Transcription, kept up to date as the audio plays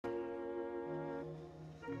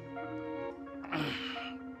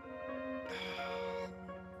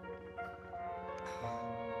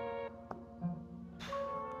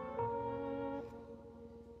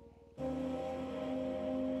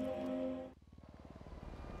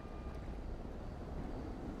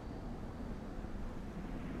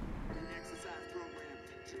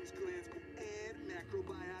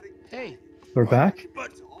Hey. We're back?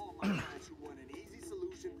 But...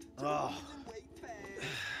 oh.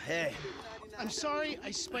 Hey. I'm sorry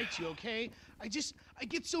I spiked you, okay? I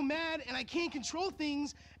get so mad and I can't control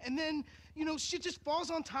things, and then, you know, shit just falls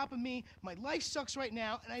on top of me. My life sucks right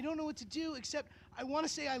now, and I don't know what to do except I want to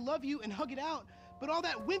say I love you and hug it out, but all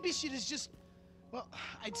that wimpy shit is just... well,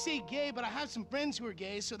 I'd say gay, but I have some friends who are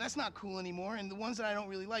gay, so that's not cool anymore. And the ones that I don't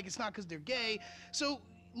really like, it's not because they're gay. So,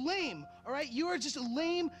 lame, all right? You are just a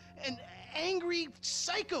lame and angry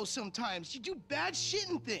psycho sometimes. You do bad shit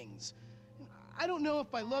and things. I don't know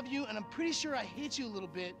if I love you, and I'm pretty sure I hate you a little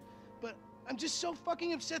bit, but I'm just so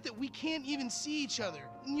fucking upset that we can't even see each other.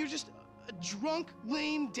 And you're just a drunk,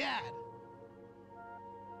 lame dad.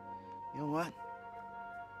 You know what?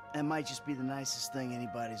 That might just be the nicest thing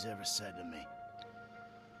anybody's ever said to me.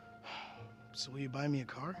 So will you buy me a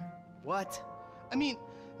car? What? I mean,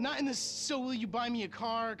 not in this "so will you buy me a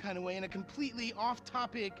car" kind of way, in a completely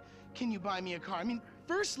off-topic "can you buy me a car." I mean,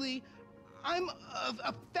 firstly, I'm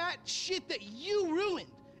a fat shit that you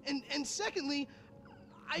ruined. And secondly,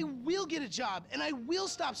 I will get a job, and I will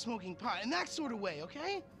stop smoking pot, in that sort of way,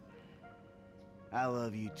 okay? I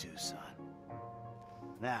love you too, son.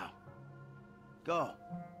 Now, go.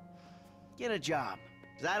 Get a job,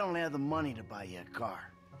 because I don't have the money to buy you a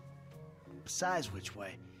car. Besides which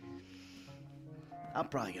way, I'm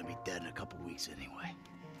probably gonna be dead in a couple weeks anyway.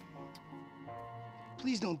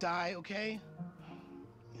 Please don't die, okay?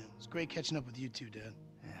 Yeah, it's great catching up with you too, Dad.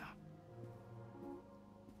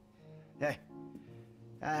 Yeah. Hey,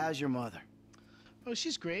 how's your mother? Oh,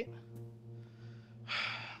 she's great.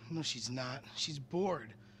 No, she's not. She's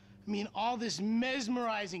bored. I mean, all this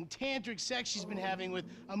mesmerizing tantric sex she's been having with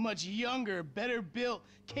a much younger, better built,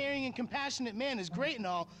 caring and compassionate man is great and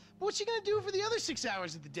all, but what's she gonna do for the other 6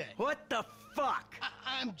 hours of the day? What the fuck?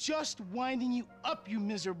 I'm just winding you up, you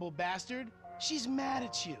miserable bastard. She's mad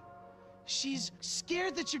at you. She's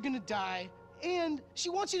scared that you're gonna die, and she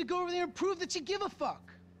wants you to go over there and prove that you give a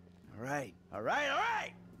fuck. All right.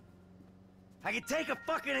 I can take a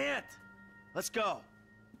fucking hint. Let's go.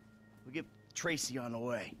 We'll get Tracy on the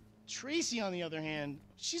way. Tracy, on the other hand,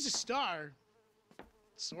 she's a star.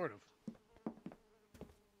 Sort of.